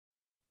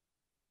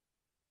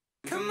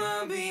Come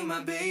on, be my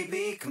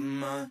baby,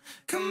 come on.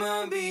 Come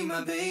on, be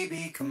my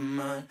baby, come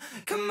on.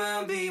 Come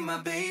on, be my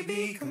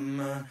baby, come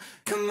on.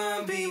 Come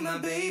on, be my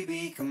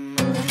baby, come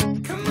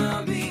on. Come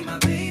on, be my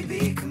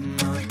baby, come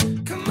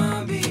on. Come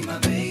on, be my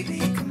baby,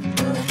 come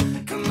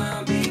on. Come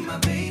on, be my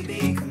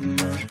baby, come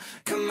on.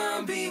 Come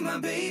on, be my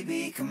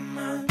baby, come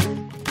on.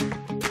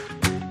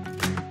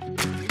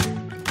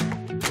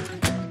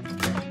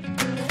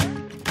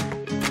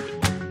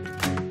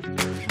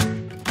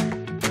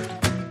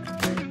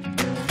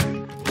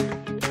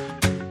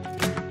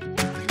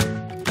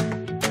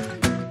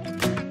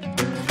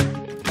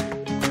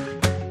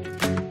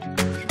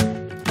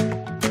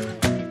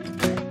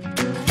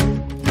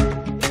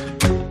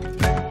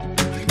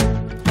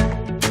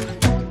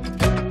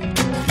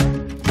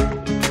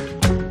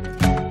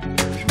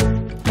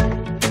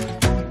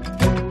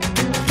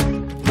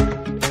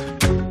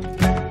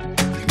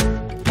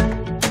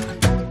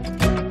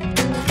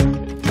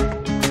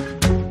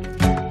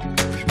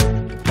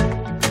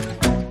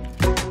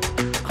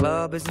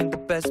 Club isn't the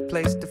best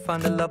place to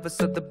find a lover,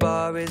 so the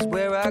bar is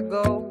where I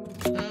go.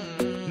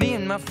 Me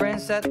and my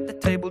friends sat at the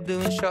table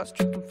doing shots,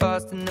 tripping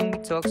fast, and then we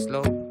talk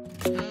slow.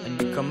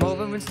 And you come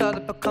over and start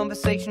up a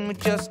conversation with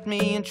just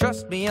me, and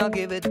trust me, I'll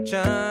give it a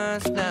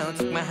chance. Now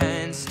take my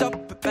hand, stop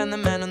it, and the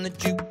man on the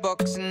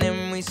jukebox, and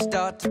then we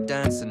start to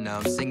dance. And now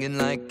I'm singing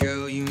like,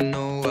 girl, you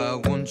know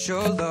I want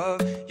your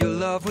love. Your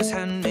love was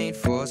handmade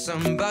for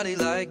somebody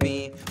like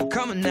me.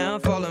 Come on now,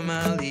 follow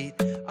my lead.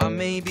 I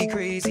may be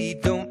crazy,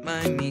 don't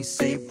mind me.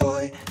 Say,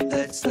 boy,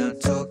 let's not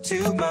talk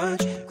too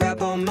much.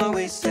 Grab on my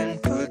waist and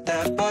put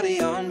that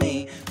body on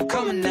me.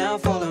 Come on now,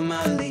 follow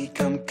my lead.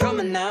 Come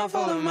on now,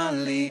 follow my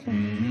lead.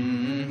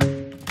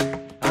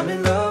 I'm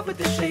in love with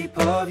the shape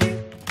of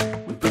you.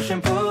 We push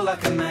and pull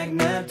like a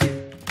magnet do.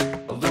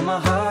 Although my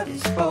heart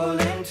is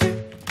falling too.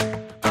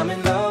 I'm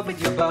in love with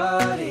your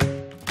body.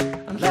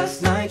 And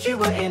last night you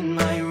were in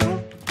my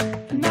room,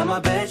 and now my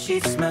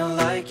bedsheets smell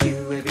like you.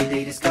 Every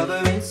day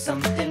discovering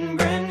something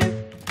brand new.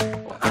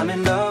 Well, I'm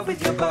in love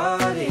with your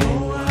body.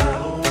 Well,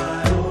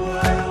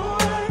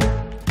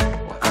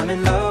 I'm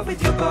in love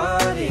with your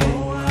body.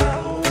 Well,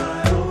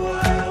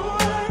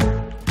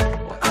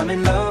 I'm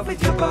in love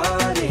with your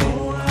body.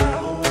 Well,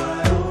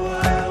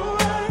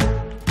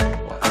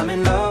 I'm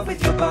in love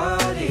with your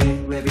body.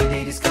 Every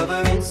day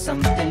discovering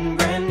something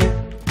brand new.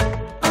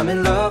 I'm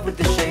in love with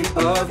the shape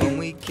of you. When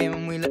we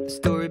came, we let the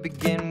story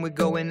begin. We're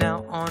going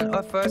out on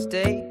our first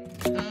date.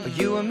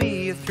 You and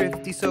me are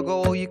thrifty, so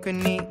go all you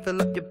can eat.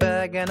 Fill up your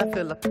bag and I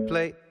fill up the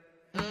plate.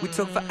 We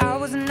talk for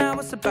hours and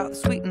hours about the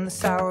sweet and the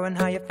sour, and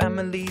how your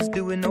family's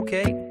doing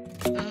okay.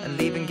 And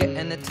leaving,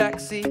 getting a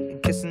taxi,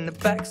 and kissing the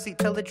backseat.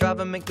 Tell the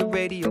driver, make the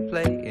radio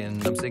play.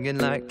 And I'm singing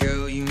like,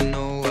 girl, you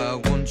know I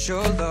want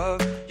your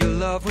love. Your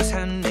love was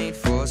handmade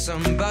for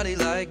somebody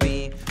like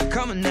me.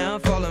 Come on now,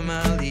 follow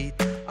my lead.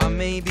 I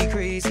may be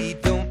crazy,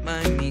 don't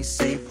mind me.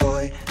 Say,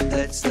 boy,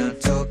 let's not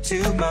talk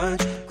too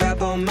much.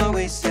 Grab on my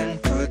waist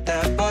and put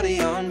that body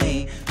on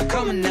me.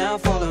 Come on now,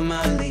 follow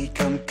my lead.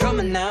 Come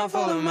on now,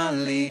 follow my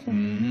lead.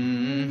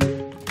 I'm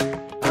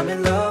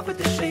in love with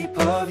the shape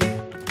of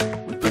you.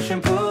 We push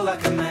and pull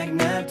like a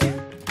magnet do.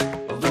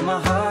 Although my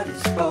heart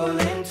is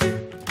falling too.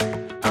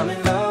 I'm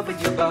in love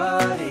with your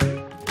body.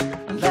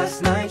 And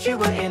last night you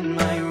were in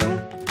my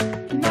room,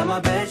 and now my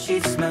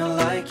bedsheets smell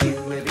like you.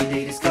 Every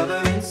day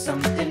discovering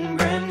something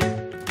brand new.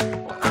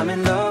 Well, I'm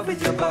in love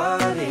with your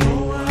body.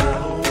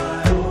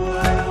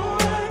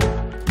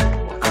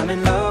 I'm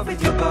in love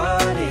with your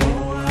body.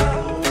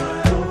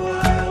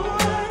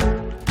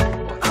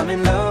 I'm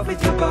in love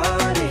with your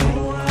body.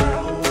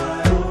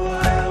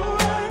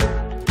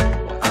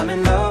 I'm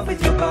in love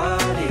with your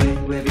body.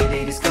 Every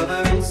day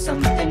discovering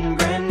something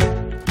brand new.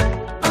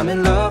 I'm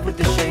in love with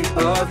the shape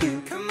of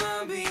you. Come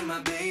on, be my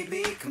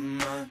baby,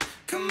 come on.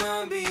 Come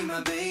on, be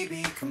my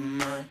baby,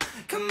 come on.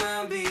 Come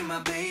on, be my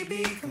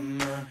baby,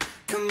 come on.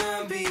 Come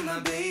on, be my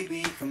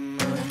baby, come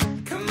on.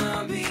 Come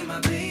on, be my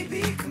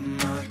baby, come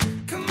on.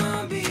 Come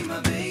on, be my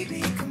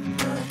baby, come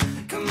on.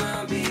 Come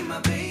on, be my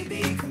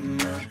baby, come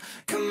on.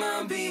 Come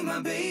on, be my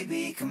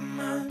baby, come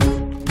on.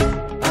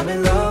 I'm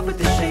in love with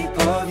the shape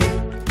of you.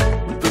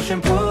 We push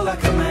and pull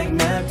like a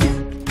magnet do.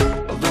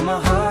 Although my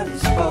heart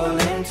is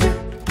falling too.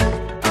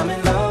 I'm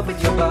in love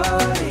with your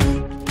body.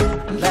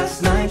 And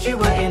last night you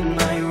were in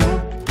my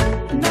room,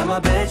 and now my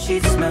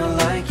bedsheets smell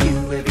like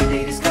you. Every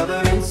day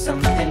discovering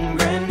something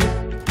brand new.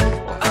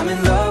 Well, I'm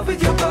in love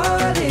with your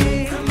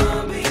body. Come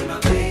on, be my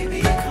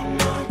baby,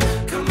 come on.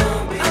 Come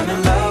on, be I'm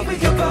in love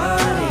with your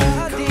body.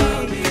 Come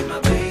on, be my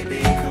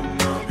baby,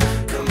 come on.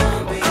 Come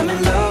on, be I'm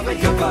in love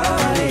with your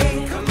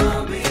body. Come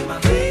on, be my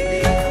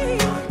baby,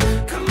 come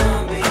on. Come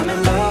on, be I'm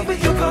in love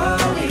with your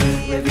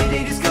body. Every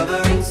day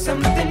discovering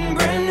something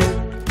brand new.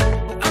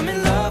 I'm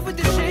in love with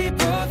the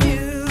shape of you.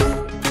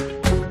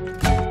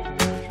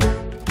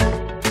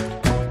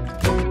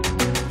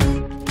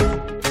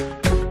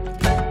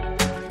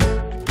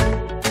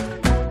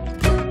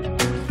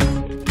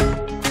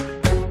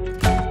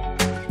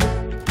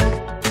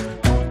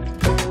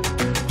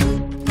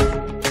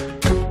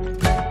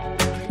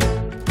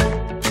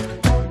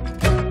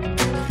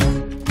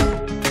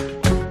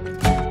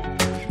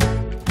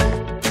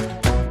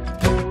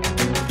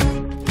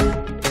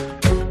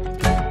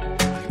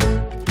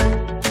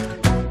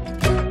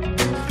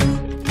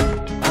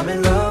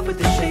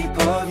 with the shape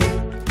of you.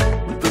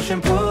 We push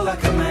and pull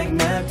like a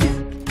magnet do.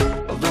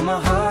 Although my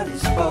heart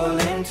is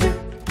falling too,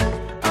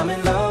 I'm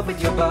in love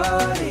with your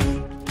body.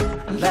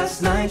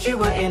 Last night you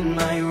were in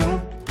my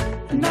room,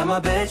 and now my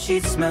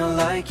bedsheets smell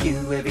like you.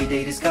 Every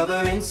day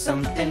discovering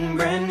something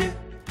brand new.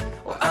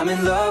 Well, I'm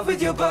in love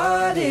with your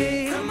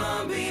body. Come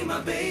on, be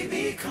my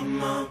baby,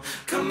 come on.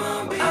 Come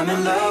on, be I'm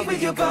in love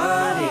with your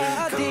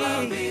body. Come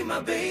on, be my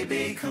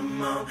baby,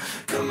 come on.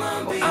 Come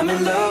on, be I'm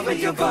in love with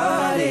your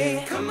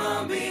body. Come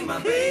on, be my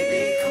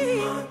baby,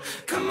 come on.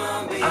 Come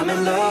on, be I'm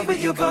in love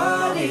with your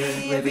body.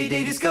 Every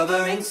day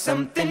discovering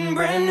something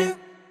brand new.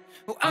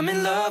 Oh, I'm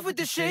in love with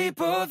the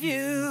shape of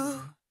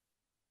you.